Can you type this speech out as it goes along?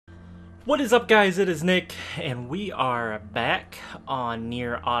What is up, guys? It is Nick, and we are back on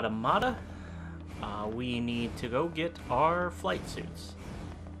Nier Automata. We need to go get our flight suits.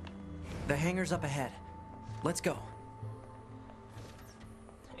 The hangar's up ahead. Let's go.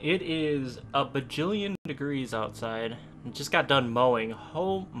 It is a bajillion degrees outside. I just got done mowing.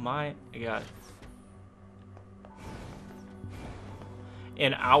 Oh my god.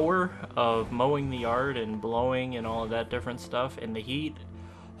 An hour of mowing the yard and blowing and all of that different stuff in the heat.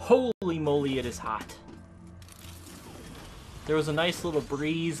 Holy moly, it is hot. There was a nice little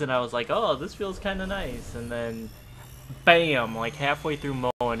breeze and I was like, oh, this feels kind of nice. And then, bam, like halfway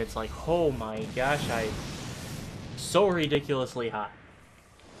through mowing, it's like, oh my gosh, so ridiculously hot.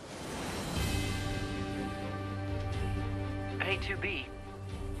 Hey, 2B,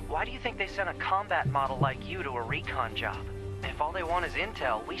 why do you think they sent a combat model like you to a recon job? If all they want is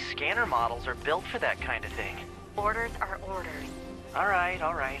intel, we scanner models are built for that kind of thing. Orders are orders. Alright,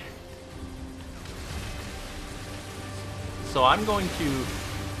 alright. So I'm going to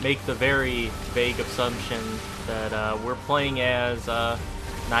make the very vague assumption that we're playing as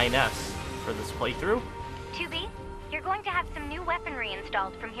 9S for this playthrough. 2B, you're going to have some new weaponry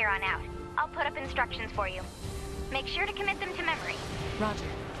installed from here on out. I'll put up instructions for you. Make sure to commit them to memory. Roger.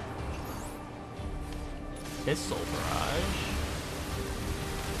 Missile barrage.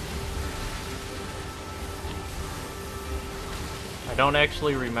 I don't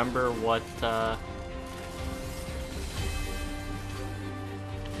actually remember what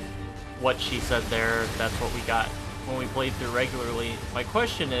she said there. That's what we got when we played through regularly. My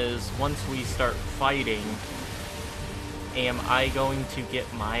question is, once we start fighting, am I going to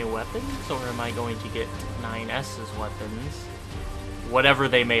get my weapons, or am I going to get 9S's weapons? Whatever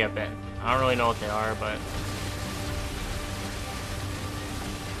they may have been. I don't really know what they are, but...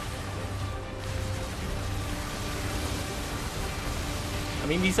 I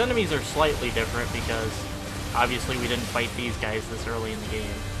mean, these enemies are slightly different because obviously we didn't fight these guys this early in the game.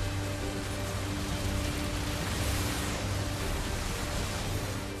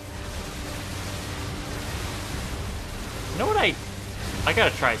 You know what, I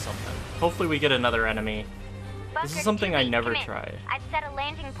gotta try something. Hopefully we get another enemy. This is something I never tried. I've set a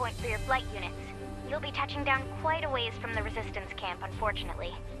landing point for your flight units. You'll be touching down quite a ways from the resistance camp,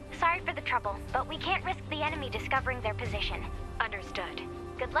 unfortunately. Sorry for the trouble, but we can't risk the enemy discovering their position. Understood.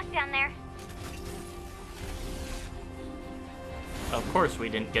 Good luck down there. Of course we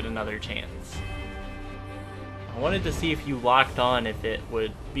didn't get another chance. I wanted to see if you locked on, if it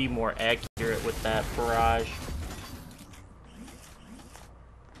would be more accurate with that barrage.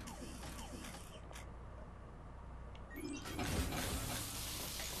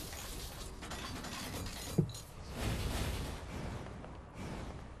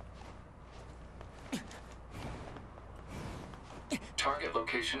 Target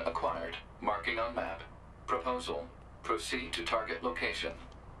location acquired. Marking on map. Proposal. Proceed to target location.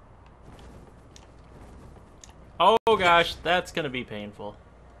 Oh gosh, that's gonna be painful.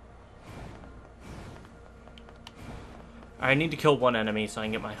 I need to kill one enemy so I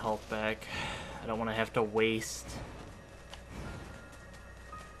can get my health back. I don't want to have to waste.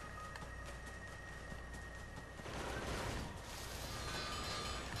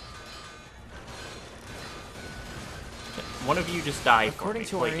 One of you just died. According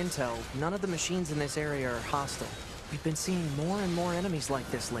to our intel, none of the machines in this area are hostile. We've been seeing more and more enemies like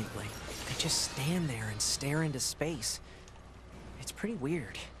this lately. They just stand there and stare into space. It's pretty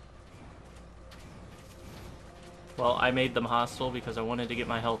weird. Well, I made them hostile because I wanted to get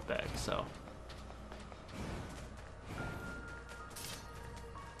my health back, so.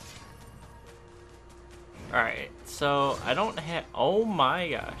 Alright, so I don't have... Oh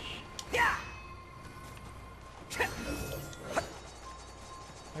my gosh.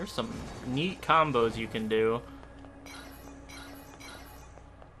 There's some neat combos you can do.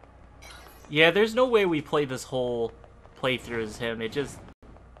 Yeah, there's no way we play this whole playthrough as him. It just...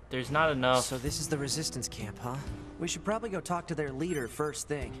 There's not enough... So this is the resistance camp, huh? We should probably go talk to their leader first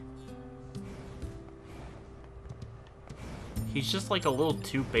thing. He's just like a little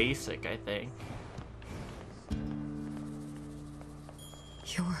too basic, I think.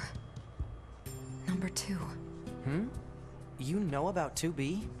 You're... number 2. Hmm? You know about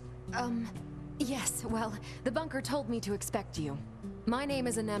 2B? Yes, well, the bunker told me to expect you. My name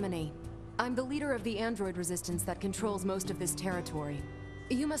is Anemone. I'm the leader of the android resistance that controls most of this territory.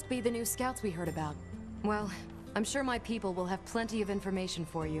 You must be the new scouts we heard about. Well, I'm sure my people will have plenty of information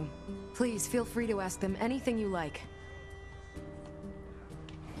for you. Please feel free to ask them anything you like.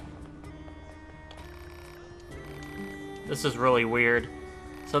 This is really weird.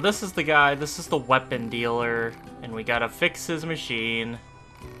 So this is the guy, this is the weapon dealer, and we gotta fix his machine.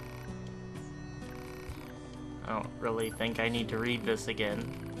 don't really think I need to read this again.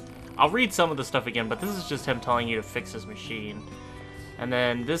 I'll read some of the stuff again, but this is just him telling you to fix his machine. And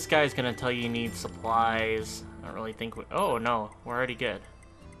then this guy's gonna tell you need supplies. I don't really think oh no, we're already good.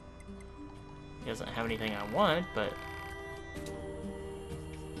 He doesn't have anything I want, but...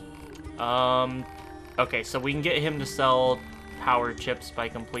 Okay, so we can get him to sell power chips by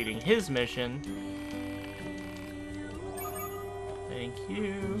completing his mission. Thank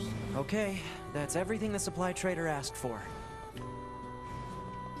you. Okay, that's everything the supply trader asked for.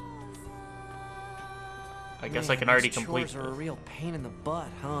 I guess I can already complete these chores are a real pain in the butt,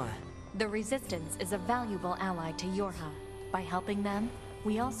 huh? The Resistance is a valuable ally to Yorha. By helping them,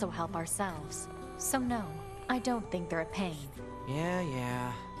 we also help ourselves. So no, I don't think they're a pain.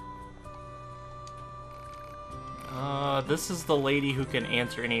 Yeah. This is the lady who can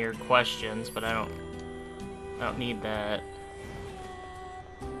answer any of your questions, but I don't need that.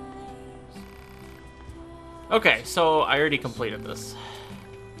 Okay, so I already completed this.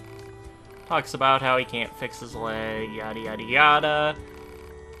 Talks about how he can't fix his leg, yada yada yada.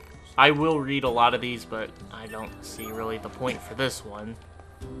 I will read a lot of these, but I don't see really the point for this one.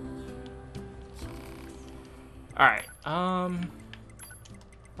 Alright,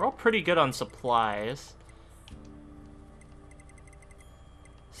 we're all pretty good on supplies.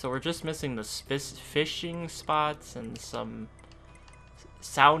 So we're just missing the fishing spots and some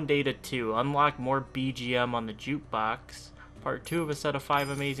sound data 2. Unlock more BGM on the jukebox. Part 2 of a set of 5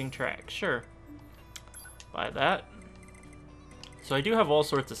 amazing tracks. Sure. Buy that. So I do have all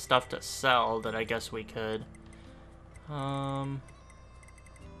sorts of stuff to sell that I guess we could.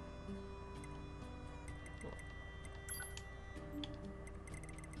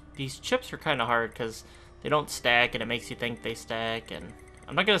 These chips are kind of hard because they don't stack and it makes you think they stack, and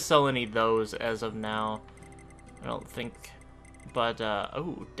I'm not going to sell any of those as of now. I don't think. But,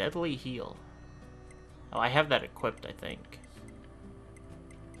 oh, Deadly Heal. Oh, I have that equipped, I think.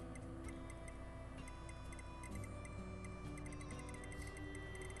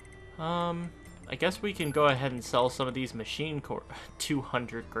 I guess we can go ahead and sell some of these machine core.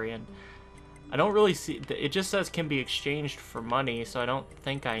 200 grand. I don't really see... It just says can be exchanged for money, so I don't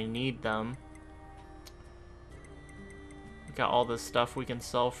think I need them. We got all this stuff we can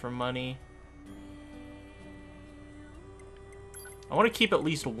sell for money. I want to keep at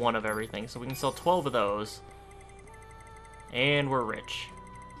least one of everything, so we can sell 12 of those. And we're rich.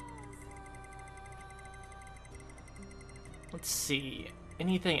 Let's see.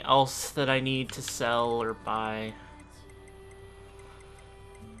 Anything else that I need to sell or buy?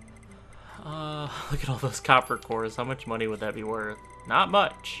 Look at all those copper cores. How much money would that be worth? Not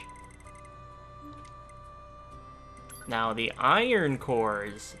much. Now the iron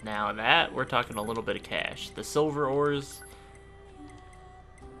cores. Now that, we're talking a little bit of cash. The silver ores.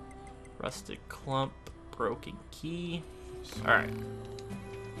 Rusted clump. Broken key. Alright.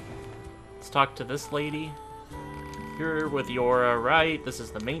 Let's talk to this lady. You're with Yora, right? This is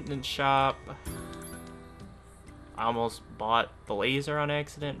the maintenance shop. I almost bought the laser on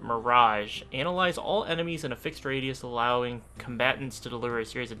accident. Mirage. Analyze all enemies in a fixed radius, allowing combatants to deliver a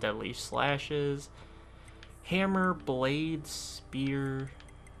series of deadly slashes. Hammer, blade, spear.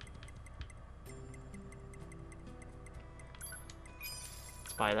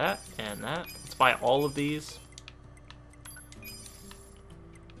 Let's buy that and that. Let's buy all of these.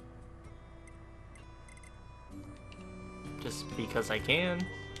 Just because I can.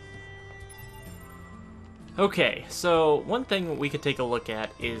 Okay, so one thing we could take a look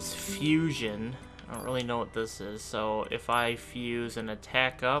at is fusion. I don't really know what this is. So if I fuse an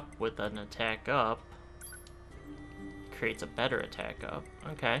attack up with an attack up, it creates a better attack up.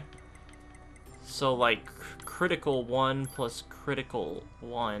 Okay. So like critical 1 plus critical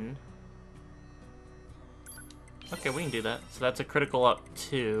 1. Okay, we can do that. So that's a critical up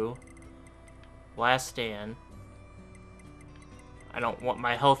 2. Last stand. I don't want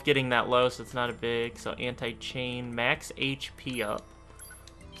my health getting that low, so it's not a big. So anti-chain, max HP up.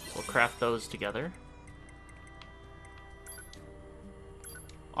 We'll craft those together.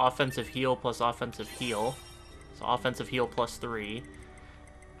 Offensive heal plus offensive heal. So offensive heal plus 3.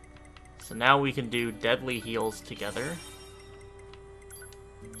 So now we can do deadly heals together.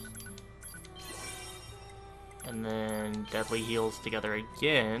 And then deadly heals together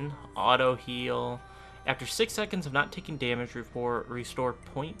again. Auto heal. After 6 seconds of not taking damage, restore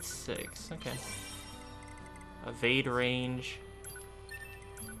 0.6. Okay. Evade range.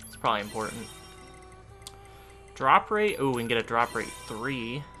 It's probably important. Drop rate. Oh, we can get a drop rate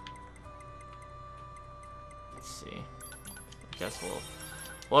 3. Let's see. I guess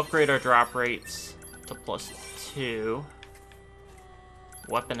we'll upgrade our drop rates to +2.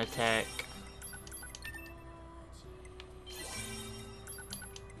 Weapon attack.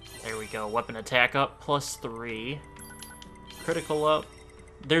 There we go. Weapon attack up +3. Critical up.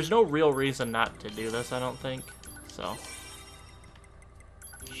 There's no real reason not to do this, I don't think. So.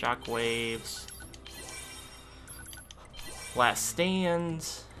 Shockwaves. Last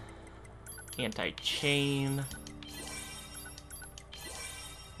stands. Anti-chain.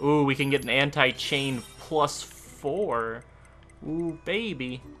 Ooh, we can get an anti-chain +4. Ooh,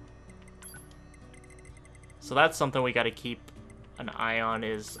 baby. So that's something we got to keep an eye on,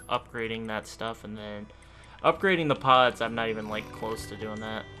 is upgrading that stuff, and then upgrading the pods. I'm not even like close to doing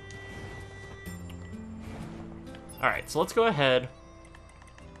that. Alright, so let's go ahead.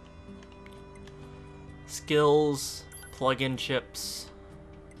 Skills, plug-in chips.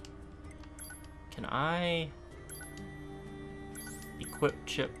 Can I equip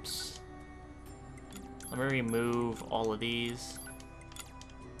chips? Let me remove all of these.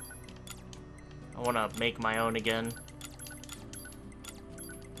 I want to make my own again.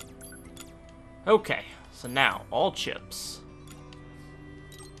 Okay, so now, all chips.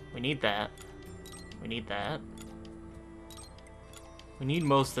 We need that. We need that. We need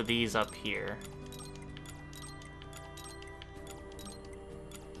most of these up here.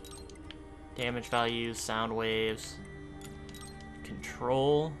 Damage values, sound waves.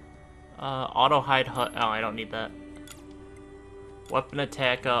 Control. Auto hide HUD. Oh, I don't need that. Weapon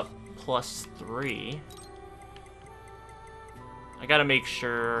attack up +3. I gotta make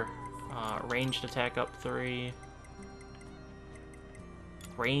sure. Ranged attack up 3.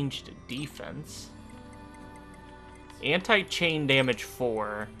 Ranged defense. Anti-chain damage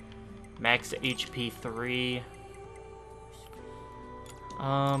 4. Max HP 3.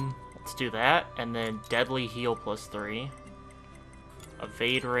 Let's do that. And then deadly heal +3.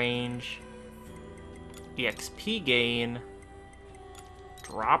 Evade range. EXP gain.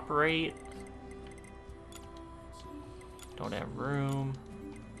 Drop rate. Don't have room.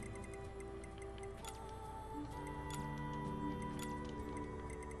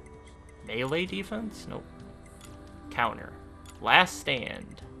 Melee defense? Nope. Counter. Last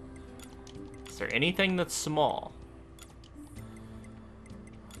stand. Is there anything that's small?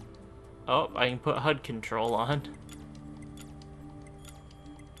 Oh, I can put HUD control on.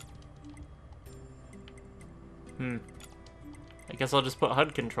 I guess I'll just put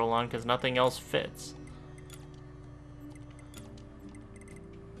HUD control on because nothing else fits.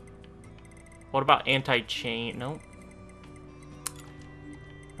 What about anti-chain? Nope.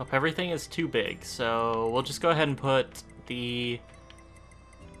 Nope, everything is too big, so we'll just go ahead and put the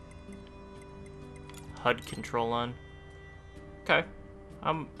HUD control on. Okay.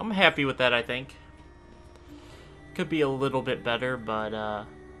 I'm happy with that, I think. Could be a little bit better, but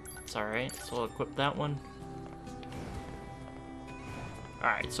it's alright. So we'll equip that one.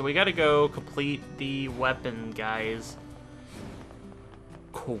 Alright, so we gotta go complete the weapon, guys.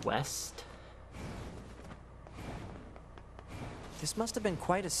 Quest. This must have been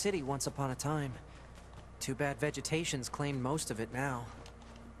quite a city once upon a time. Too bad vegetation's claimed most of it now.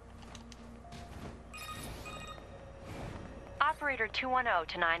 Operator 210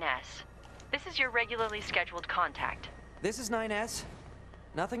 to 9S. This is your regularly scheduled contact. This is 9S.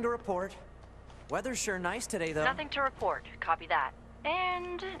 Nothing to report. Weather's sure nice today, though. Nothing to report. Copy that.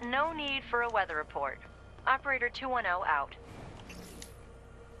 And no need for a weather report. Operator 210 out.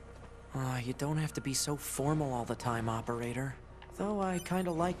 You don't have to be so formal all the time, operator. Though I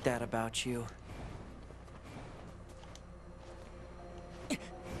kinda like that about you.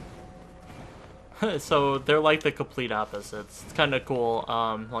 So they're like the complete opposites. It's kind of cool.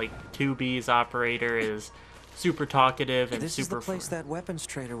 Like 2B's operator is super talkative and this super. This is the place that weapons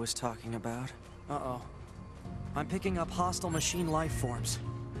trader was talking about. Uh-oh. I'm picking up hostile machine life forms.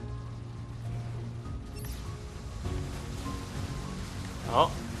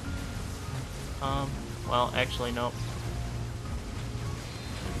 Oh. Well, actually, nope.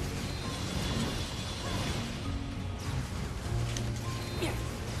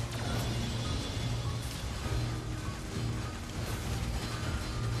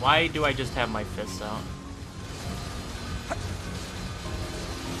 Why do I just have my fists out?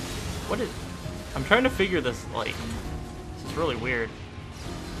 What is... I'm trying to figure this, like... This is really weird.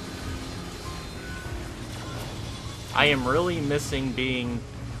 I am really missing being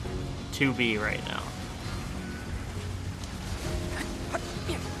 2B right now.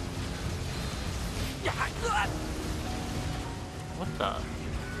 What the...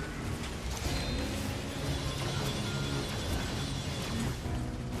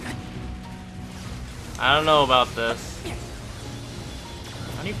 I don't know about this.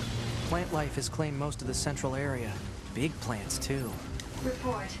 Plant life has claimed most of the central area. Big plants, too.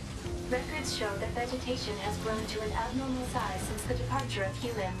 Report. Records show that vegetation has grown to an abnormal size since the departure of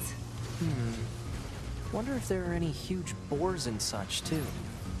humans. Wonder if there are any huge boars and such, too.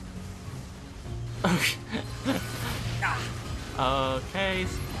 Okay,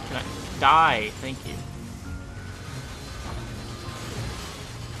 can I die? Thank you.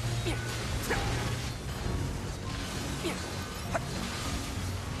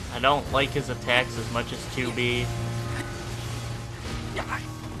 I don't like his attacks as much as 2B.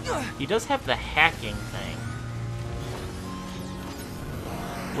 He does have the hacking thing,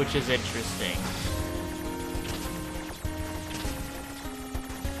 which is interesting.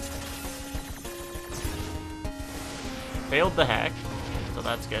 Failed the hack, so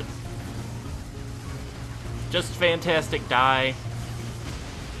that's good. Just fantastic die.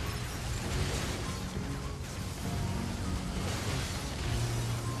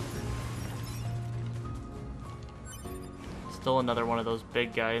 Still another one of those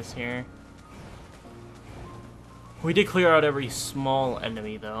big guys here. We did clear out every small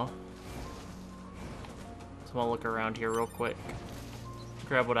enemy, though. So I'll look around here real quick.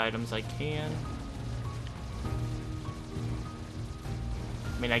 Grab what items I can.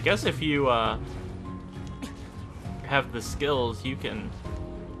 I mean, I guess if you have the skills, you can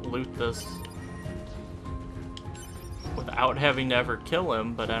loot this without having to ever kill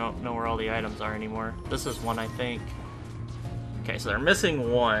him, but I don't know where all the items are anymore. This is one, I think. Okay, so they're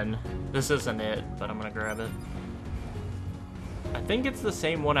missing one. This isn't it, but I'm gonna grab it. I think it's the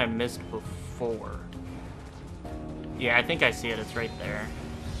same one I missed before. Yeah, I think I see it. It's right there.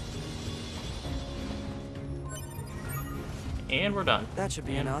 And we're done. That should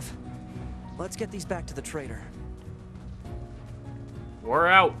be enough. Let's get these back to the trader. We're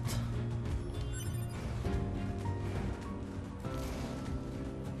out.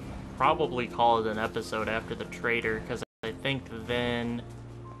 Probably call it an episode after the trader, because I think then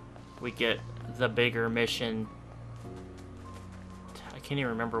we get the bigger mission. I can't even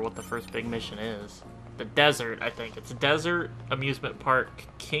remember what the first big mission is. The desert, I think. It's Desert, Amusement Park,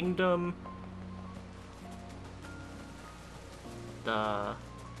 Kingdom. Well,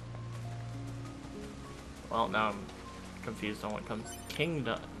 now I'm confused on what comes.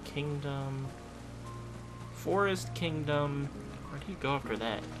 Kingdom. Forest Kingdom. Where do you go after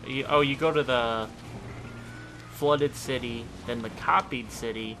that? You go to the Flooded City, then the Copied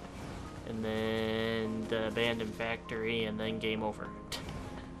City, and then the Abandoned Factory, and then Game Over.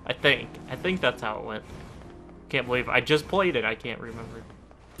 I think that's how it went. Can't believe I just played it. I can't remember.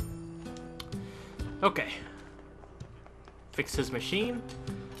 Okay. Fix his machine.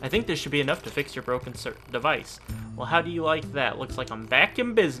 I think this should be enough to fix your broken device. Well, how do you like that? Looks like I'm back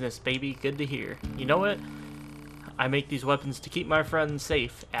in business, baby. Good to hear. You know what? I make these weapons to keep my friends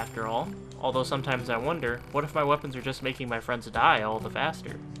safe, after all. Although sometimes I wonder, what if my weapons are just making my friends die all the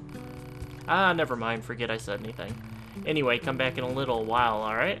faster? Ah, never mind. Forget I said anything. Anyway, come back in a little while,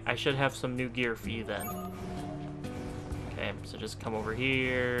 alright? I should have some new gear for you then. Okay, so just come over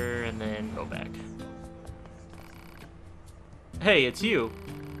here, and then go back. Hey, it's you.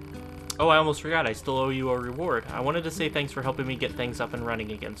 Oh, I almost forgot. I still owe you a reward. I wanted to say thanks for helping me get things up and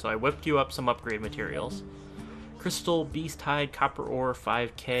running again, so I whipped you up some upgrade materials. Crystal, Beast Hide, Copper Ore,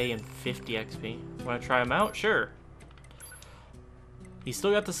 5k, and 50 XP. Want to try them out? Sure. He's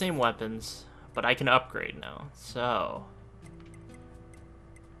still got the same weapons, but I can upgrade now. So,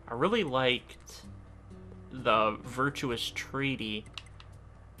 I really liked the Virtuous Treaty.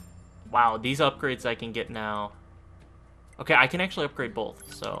 Wow, these upgrades I can get now. Okay, I can actually upgrade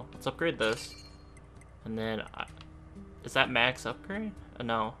both. So, let's upgrade this. And then, is that max upgrade?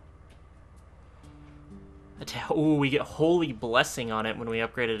 No. Ooh, we get Holy Blessing on it when we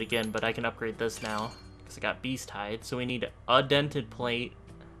upgrade it again, but I can upgrade this now because I got Beast Hide. So we need a dented plate.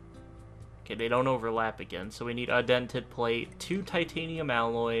 Okay, they don't overlap again. So we need a dented plate, 2 titanium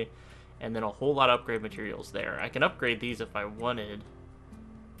alloy, and then a whole lot of upgrade materials there. I can upgrade these if I wanted,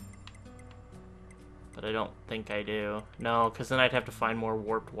 but I don't think I do. No, because then I'd have to find more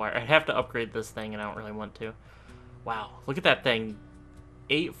warped wire. I'd have to upgrade this thing, and I don't really want to. Wow, look at that thing.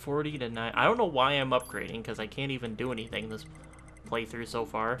 840 to 9. I don't know why I'm upgrading, because I can't even do anything this playthrough so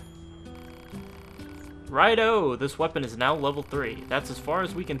far. Righto! This weapon is now level 3. That's as far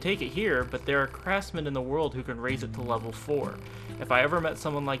as we can take it here, but there are craftsmen in the world who can raise it to level 4. If I ever met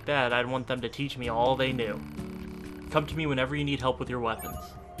someone like that, I'd want them to teach me all they knew. Come to me whenever you need help with your weapons.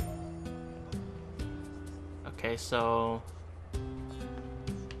 Okay, so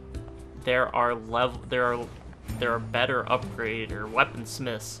there are better upgrade or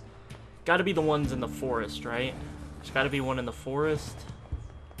weaponsmiths. Gotta be the ones in the forest, right? There's gotta be one in the forest.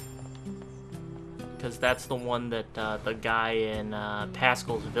 because that's the one that the guy in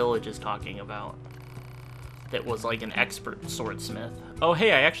Pascal's Village is talking about. That was like an expert swordsmith. Oh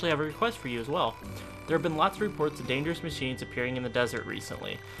hey, I actually have a request for you as well. There have been lots of reports of dangerous machines appearing in the desert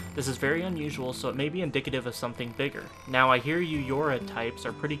recently. This is very unusual, so it may be indicative of something bigger. Now, I hear you Yora types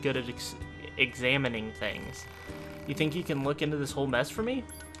are pretty good at examining things. You think you can look into this whole mess for me?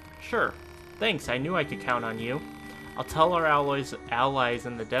 Sure. Thanks, I knew I could count on you. I'll tell our allies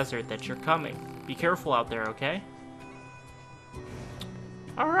in the desert that you're coming. Be careful out there, okay?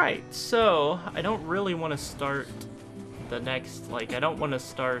 Alright, so I don't really want to start the next, like, I don't want to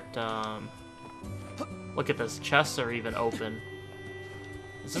start, look at this, chests are even open.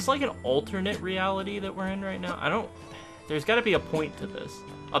 Is this like an alternate reality that we're in right now? There's got to be a point to this,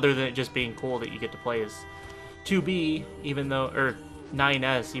 other than it just being cool that you get to play as 2B, even though, or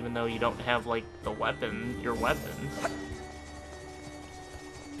 9S, even though you don't have, like, the weapon, your weapons.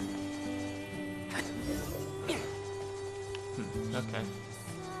 Okay.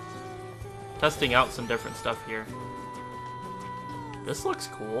 Testing out some different stuff here. This looks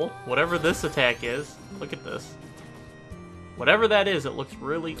cool. Whatever this attack is. Look at this. Whatever that is, it looks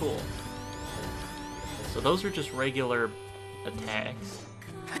really cool. So those are just regular attacks.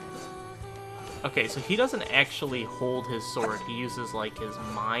 Okay, so he doesn't actually hold his sword. He uses, like, his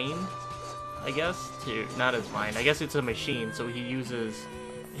mind, I guess, to... Not his mind. I guess it's a machine, so he uses...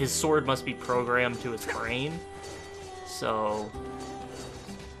 His sword must be programmed to his brain. So...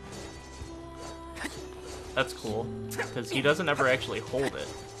 That's cool, because he doesn't ever actually hold it.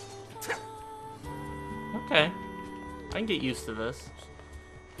 Okay. I can get used to this.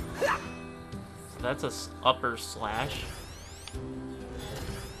 So that's a upper slash.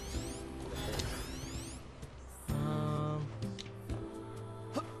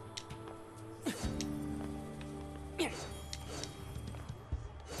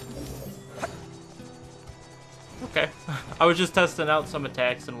 Okay. I was just testing out some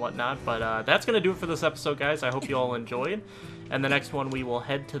attacks and whatnot, but that's going to do it for this episode, guys. I hope you all enjoyed. And the next one, we will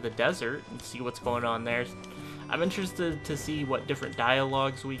head to the desert and see what's going on there. I'm interested to see what different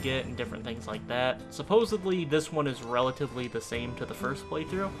dialogues we get and different things like that. Supposedly, this one is relatively the same to the first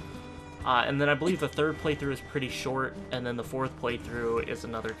playthrough. And then I believe the third playthrough is pretty short, and then the fourth playthrough is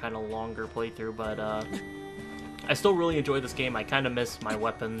another kind of longer playthrough, but I still really enjoy this game. I kind of miss my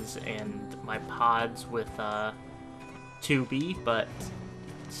weapons and my pods with 2B, but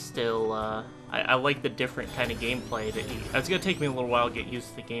still, I like the different kind of gameplay. It's going to take me a little while to get used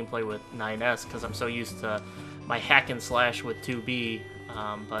to the gameplay with 9S, because I'm so used to my hack and slash with 2B,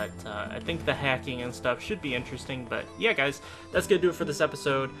 but I think the hacking and stuff should be interesting. But yeah, guys, that's going to do it for this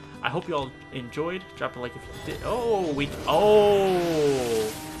episode. I hope you all enjoyed. Drop a like if you did. Oh!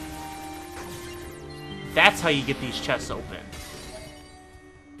 That's how you get these chests open.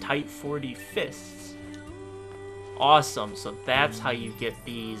 Type 40 fists. Awesome, so that's how you get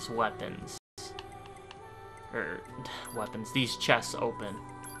these weapons. These chests open.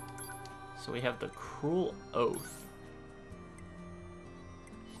 So we have the Cruel Oath.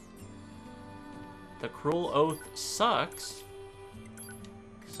 The Cruel Oath sucks.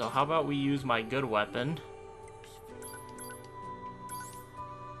 So how about we use my good weapon?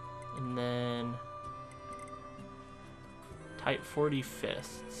 And then... Type 40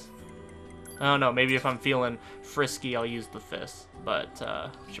 fists. I don't know, maybe if I'm feeling frisky, I'll use the fist. But,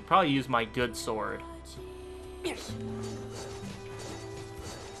 should probably use my good sword.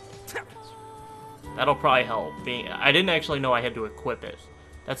 That'll probably help. I didn't actually know I had to equip it.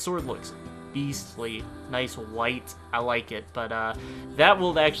 That sword looks beastly. Nice white. I like it. But, that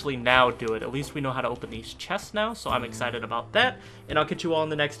will actually now do it. At least we know how to open these chests now, so I'm excited about that. And I'll catch you all in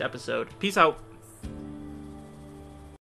the next episode. Peace out.